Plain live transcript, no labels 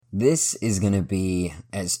This is going to be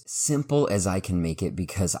as simple as I can make it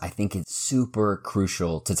because I think it's super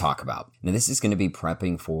crucial to talk about. Now, this is going to be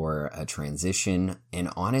prepping for a transition. And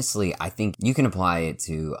honestly, I think you can apply it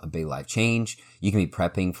to a big life change. You can be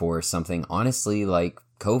prepping for something, honestly, like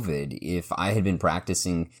COVID. If I had been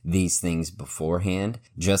practicing these things beforehand,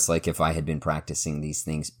 just like if I had been practicing these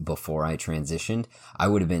things before I transitioned, I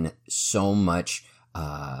would have been so much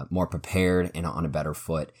more prepared and on a better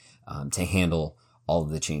foot to handle all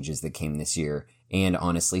of the changes that came this year and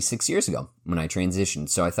honestly 6 years ago when I transitioned.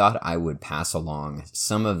 So I thought I would pass along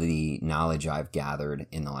some of the knowledge I've gathered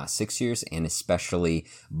in the last 6 years and especially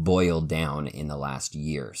boiled down in the last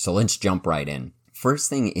year. So let's jump right in. First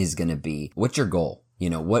thing is going to be, what's your goal? You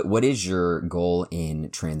know, what is your goal in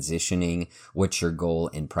transitioning? What's your goal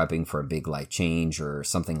in prepping for a big life change or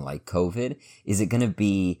something like COVID? Is it going to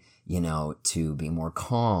be, you know, to be more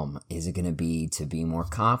calm? Is it going to be to be more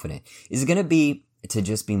confident? Is it going to be to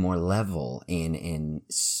just be more level and,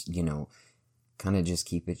 you know, kind of just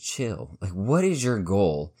keep it chill? Like, what is your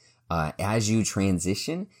goal as you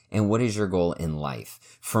transition, and what is your goal in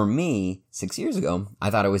life? For me, 6 years ago, I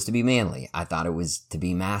thought it was to be manly. I thought it was to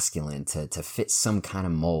be masculine, to fit some kind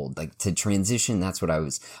of mold, like to transition. That's what I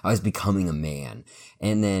was becoming a man.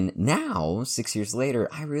 And then now, 6 years later,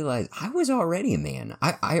 I realized I was already a man.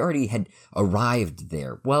 I already had arrived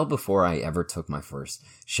there well before I ever took my first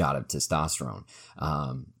shot of testosterone.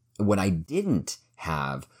 What I didn't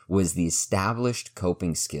have was the established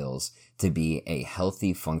coping skills to be a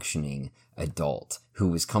healthy, functioning adult who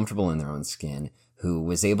was comfortable in their own skin, who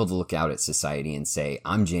was able to look out at society and say,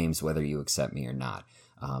 I'm James, whether you accept me or not.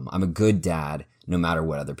 I'm a good dad, no matter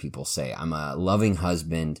what other people say. I'm a loving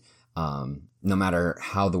husband, no matter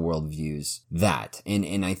how the world views that.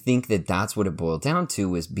 And I think that that's what it boiled down to,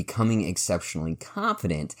 was becoming exceptionally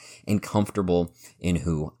confident and comfortable in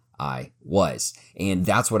who I was. And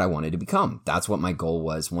that's what I wanted to become. That's what my goal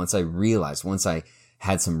was. Once I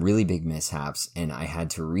had some really big mishaps and I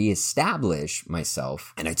had to reestablish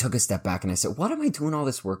myself, and I took a step back and I said, what am I doing all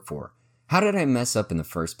this work for? How did I mess up in the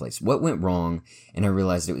first place? What went wrong? And I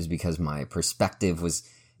realized it was because my perspective was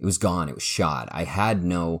gone. It was shot. I had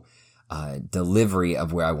no delivery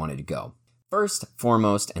of where I wanted to go. First,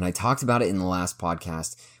 foremost, and I talked about it in the last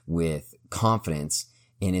podcast with confidence,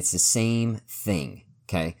 and it's the same thing,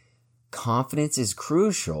 okay? Confidence is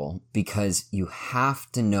crucial because you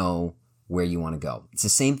have to know where you want to go. It's the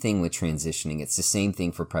same thing with transitioning. It's the same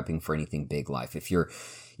thing for prepping for anything big life. If you're,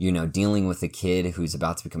 you know, dealing with a kid who's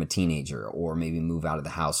about to become a teenager, or maybe move out of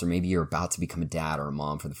the house, or maybe you're about to become a dad or a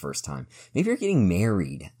mom for the first time. Maybe you're getting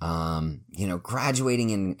married, you know,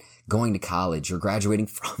 graduating and going to college, or graduating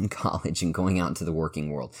from college and going out into the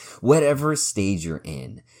working world. Whatever stage you're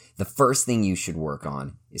in, the first thing you should work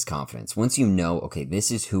on is confidence. Once you know, okay, this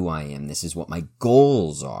is who I am, this is what my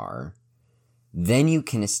goals are, then you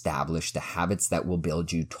can establish the habits that will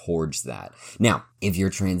build you towards that. Now, if you're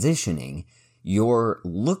transitioning, you're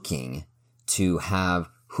looking to have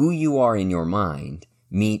who you are in your mind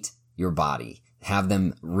meet your body, have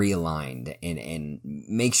them realigned, and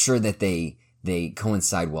make sure that they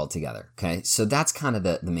coincide well together. Okay. So that's kind of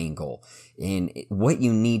the main goal. And what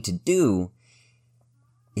you need to do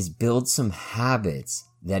is build some habits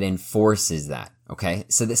that enforces that. Okay.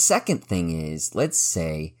 So the second thing is, let's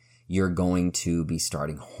say you're going to be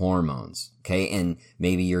starting hormones, okay? And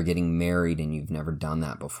maybe you're getting married and you've never done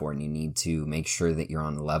that before, and you need to make sure that you're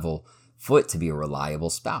on level foot to be a reliable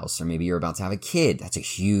spouse. Or maybe you're about to have a kid. That's a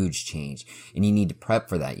huge change, and you need to prep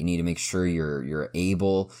for that. You need to make sure you're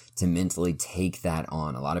able to mentally take that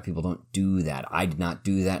on. A lot of people don't do that. I did not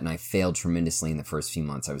do that, and I failed tremendously in the first few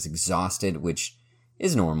months. I was exhausted, which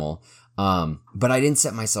is normal. But I didn't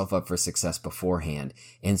set myself up for success beforehand.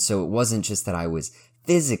 And so it wasn't just that I was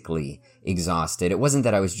physically exhausted. It wasn't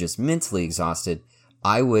that I was just mentally exhausted.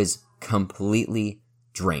 I was completely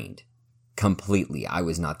drained. Completely. I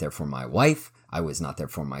was not there for my wife. I was not there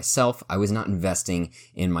for myself. I was not investing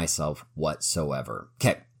in myself whatsoever.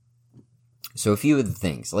 Okay. So a few of the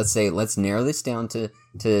things. Let's narrow this down to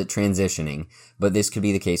transitioning, but this could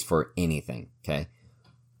be the case for anything. Okay.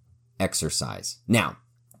 Exercise. Now,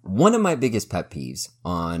 one of my biggest pet peeves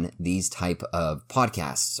on these type of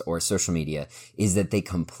podcasts or social media is that they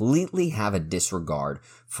completely have a disregard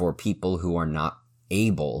for people who are not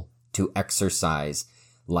able to exercise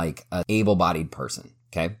like an able-bodied person,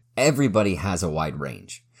 okay? Everybody has a wide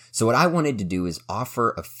range. So what I wanted to do is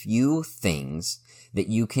offer a few things that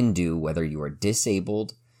you can do, whether you are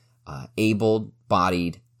disabled,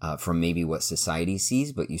 able-bodied, from maybe what society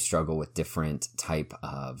sees, but you struggle with different type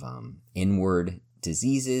of inward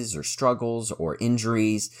diseases or struggles or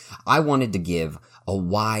injuries. I wanted to give a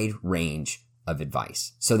wide range of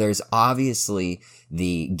advice. So there's obviously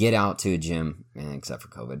the get out to a gym, except for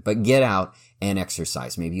COVID, but get out and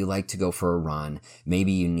exercise. Maybe you like to go for a run.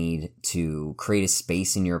 Maybe you need to create a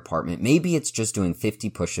space in your apartment. Maybe it's just doing 50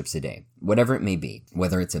 push-ups a day, whatever it may be.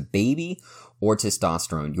 Whether it's a baby or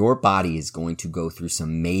testosterone, your body is going to go through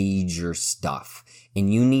some major stuff,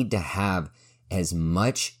 and you need to have as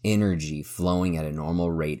much energy flowing at a normal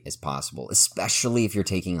rate as possible, especially if you're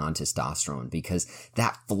taking on testosterone, because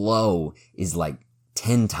that flow is like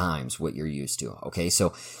 10 times what you're used to. Okay.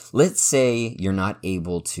 So let's say you're not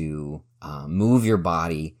able to move your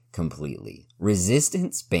body completely.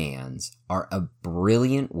 Resistance bands are a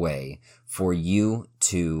brilliant way for you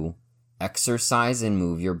to exercise and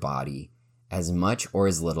move your body as much or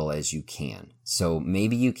as little as you can. So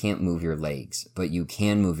maybe you can't move your legs, but you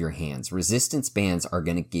can move your hands. Resistance bands are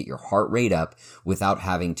going to get your heart rate up without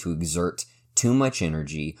having to exert too much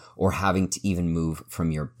energy or having to even move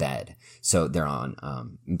from your bed. So they're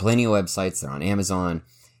on plenty of websites, they're on Amazon.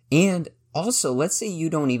 And also, let's say you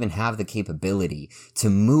don't even have the capability to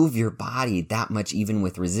move your body that much, even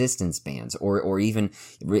with resistance bands, or even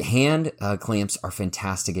hand clamps are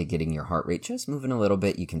fantastic at getting your heart rate just moving a little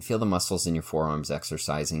bit. You can feel the muscles in your forearms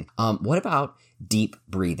exercising. What about deep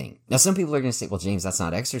breathing? Now, some people are going to say, well, James, that's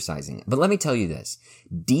not exercising. But let me tell you this.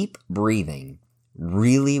 Deep breathing,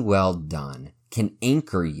 really well done, can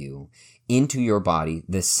anchor you into your body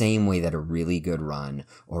the same way that a really good run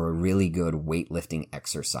or a really good weightlifting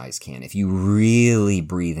exercise can. If you really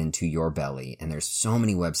breathe into your belly, and there's so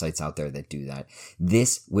many websites out there that do that,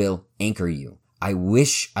 this will anchor you. I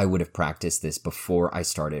wish I would have practiced this before I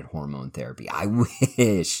started hormone therapy. I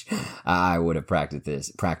wish I would have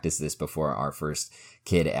practiced this before our first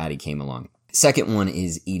kid, Addie, came along. Second one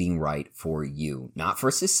is eating right for you, not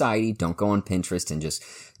for society. Don't go on Pinterest and just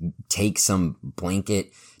take some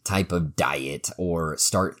blanket type of diet or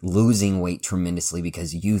start losing weight tremendously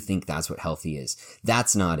because you think that's what healthy is.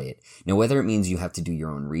 That's not it. Now, whether it means you have to do your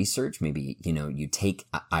own research, maybe, you take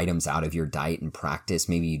items out of your diet and practice,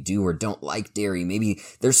 maybe you do or don't like dairy, maybe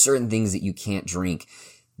there's certain things that you can't drink.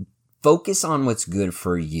 Focus on what's good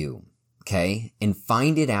for you. Okay? And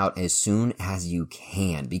find it out as soon as you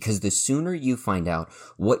can, because the sooner you find out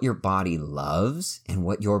what your body loves and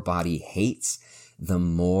what your body hates, the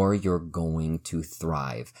more you're going to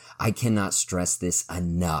thrive. I cannot stress this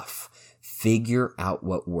enough. Figure out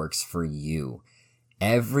what works for you.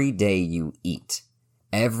 Every day you eat,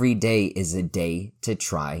 every day is a day to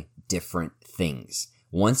try different things.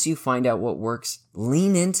 Once you find out what works,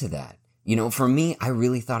 lean into that. For me, I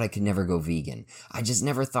really thought I could never go vegan. I just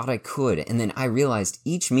never thought I could. And then I realized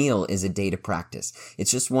each meal is a day to practice.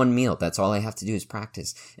 It's just one meal. That's all I have to do is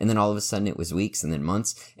practice. And then all of a sudden it was weeks and then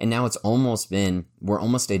months. And now we're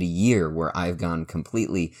almost at a year where I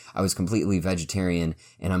was completely vegetarian,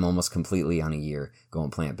 and I'm almost completely on a year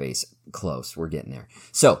going plant-based. Close. We're getting there.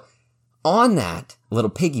 So on that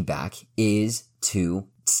little piggyback is to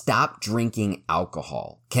stop drinking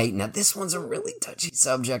alcohol. Okay. Now this one's a really touchy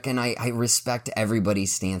subject, and I respect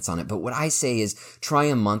everybody's stance on it. But what I say is try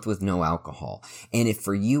a month with no alcohol. And if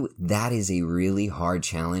for you, that is a really hard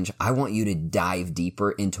challenge, I want you to dive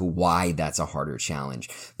deeper into why that's a harder challenge.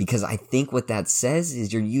 Because I think what that says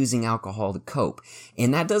is you're using alcohol to cope.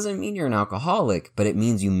 And that doesn't mean you're an alcoholic, but it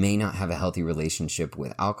means you may not have a healthy relationship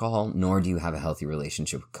with alcohol, nor do you have a healthy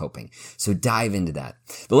relationship with coping. So dive into that.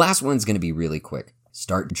 The last one's going to be really quick.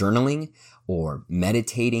 Start journaling or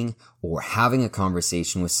meditating or having a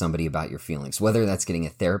conversation with somebody about your feelings, whether that's getting a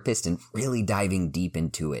therapist and really diving deep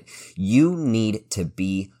into it. You need to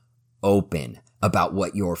be open about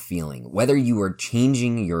what you're feeling, whether you are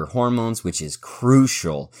changing your hormones, which is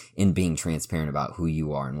crucial in being transparent about who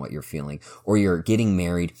you are and what you're feeling, or you're getting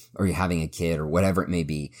married or you're having a kid or whatever it may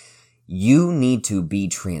be. You need to be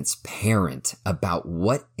transparent about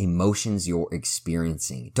what emotions you're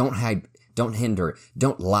experiencing. Don't hide. Don't hinder,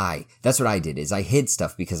 don't lie. That's what I did, is I hid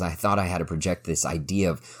stuff because I thought I had to project this idea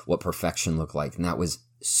of what perfection looked like. And that was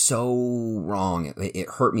so wrong. It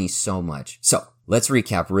hurt me so much. So let's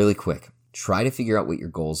recap really quick. Try to figure out what your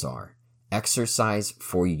goals are. Exercise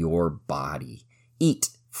for your body. Eat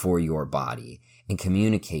for your body. And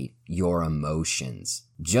communicate your emotions.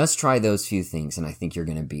 Just try those few things, and I think you're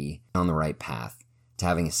going to be on the right path to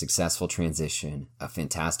having a successful transition, a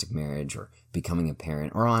fantastic marriage, or becoming a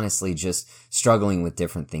parent, or honestly just struggling with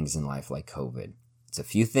different things in life like COVID. It's a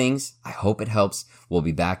few things. I hope it helps. We'll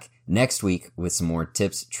be back next week with some more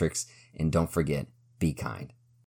tips, tricks, and don't forget, be kind.